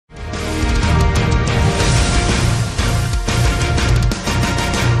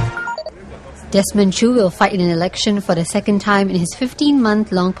Desmond Choo will fight in an election for the second time in his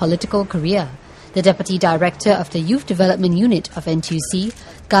 15-month-long political career. The Deputy Director of the Youth Development Unit of NTUC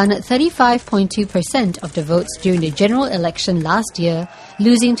garnered 35.2% of the votes during the general election last year,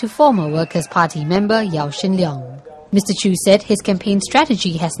 losing to former Workers' Party member Yaw Shin Leong. Mr. Choo said his campaign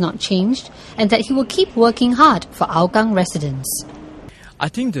strategy has not changed and that he will keep working hard for Hougang residents. I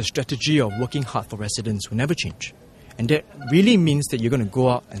think the strategy of working hard for residents will never change. And that really means that you're going to go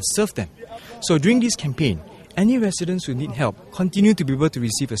out and serve them. So during this campaign, any residents who need help continue to be able to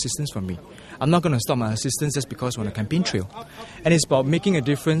receive assistance from me. I'm not going to stop my assistance just because we're on a campaign trail. And it's about making a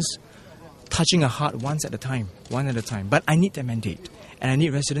difference, touching a heart one at a time. But I need that mandate. And I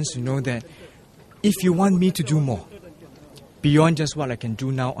need residents to know that if you want me to do more, beyond just what I can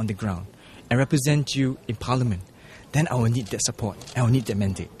do now on the ground, and represent you in Parliament, then I will need that support. I will need that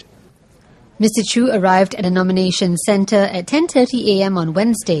mandate. Mr. Choo arrived at the nomination centre at 10:30 a.m. on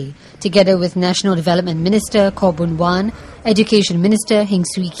Wednesday, together with National Development Minister Khaw Boon Wan, Education Minister Heng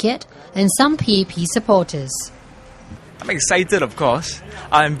Swee Keat, and some PAP supporters. I'm excited, of course.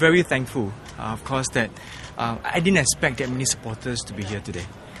 I'm very thankful, of course, that I didn't expect that many supporters to be here today.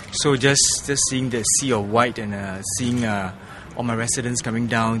 So just seeing the sea of white and seeing all my residents coming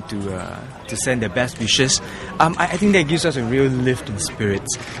down to send their best wishes, I think that gives us a real lift in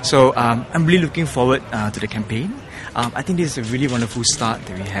spirits. So I'm really looking forward to the campaign. I think this is a really wonderful start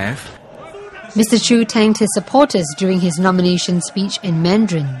that we have. Mr. Choo thanked his supporters during his nomination speech in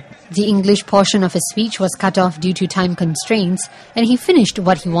Mandarin. The English portion of his speech was cut off due to time constraints, and he finished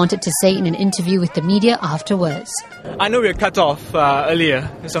what he wanted to say in an interview with the media afterwards. I know we were cut off earlier.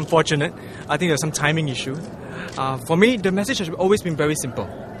 It's unfortunate. I think there's some timing issue. For me, the message has always been very simple,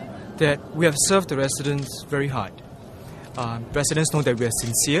 that we have served the residents very hard. Residents know that we are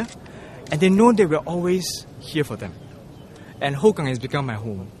sincere, and they know that we are always here for them. And Hougang has become my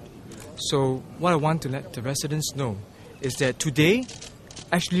home. So what I want to let the residents know is that today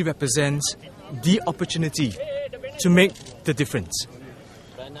actually represents the opportunity to make the difference.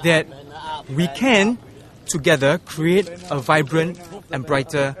 That we can together create a vibrant and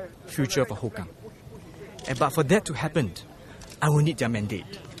brighter future for Hougang. But for that to happen, I will need their mandate.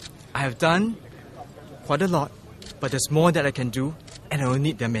 I have done quite a lot, but there's more that I can do, and I will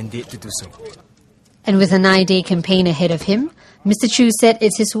need their mandate to do so. And with a 9-day campaign ahead of him, Mr. Choo said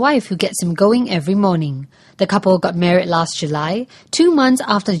it's his wife who gets him going every morning. The couple got married last July, 2 months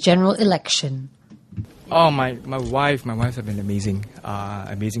after the general election. Oh, my wife has been amazing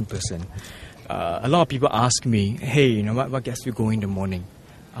person. A lot of people ask me, hey, what gets you going in the morning?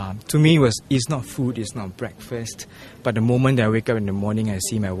 To me, it's not food, it's not breakfast, but the moment that I wake up in the morning, I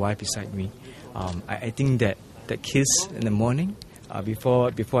see my wife beside me. I think that kiss in the morning,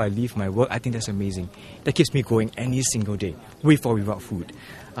 before I leave my work, I think that's amazing. That keeps me going any single day, with or without food.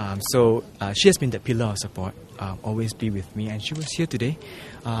 So she has been the pillar of support, always be with me, and she was here today.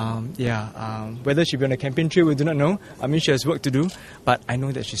 Whether she'll be on a campaign trail, we do not know. I mean, she has work to do, but I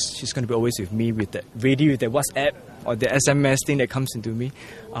know that she's going to be always with me, with that radio, with that WhatsApp or the SMS thing that comes into me,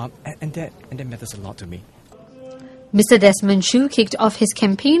 and that matters a lot to me. Mr. Desmond Choo kicked off his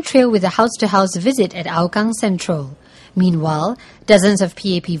campaign trail with a house-to-house visit at Hougang Central. Meanwhile, dozens of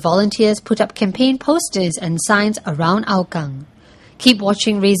PAP volunteers put up campaign posters and signs around Hougang. Keep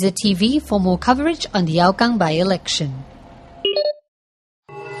watching Razor TV for more coverage on the Hougang by-election.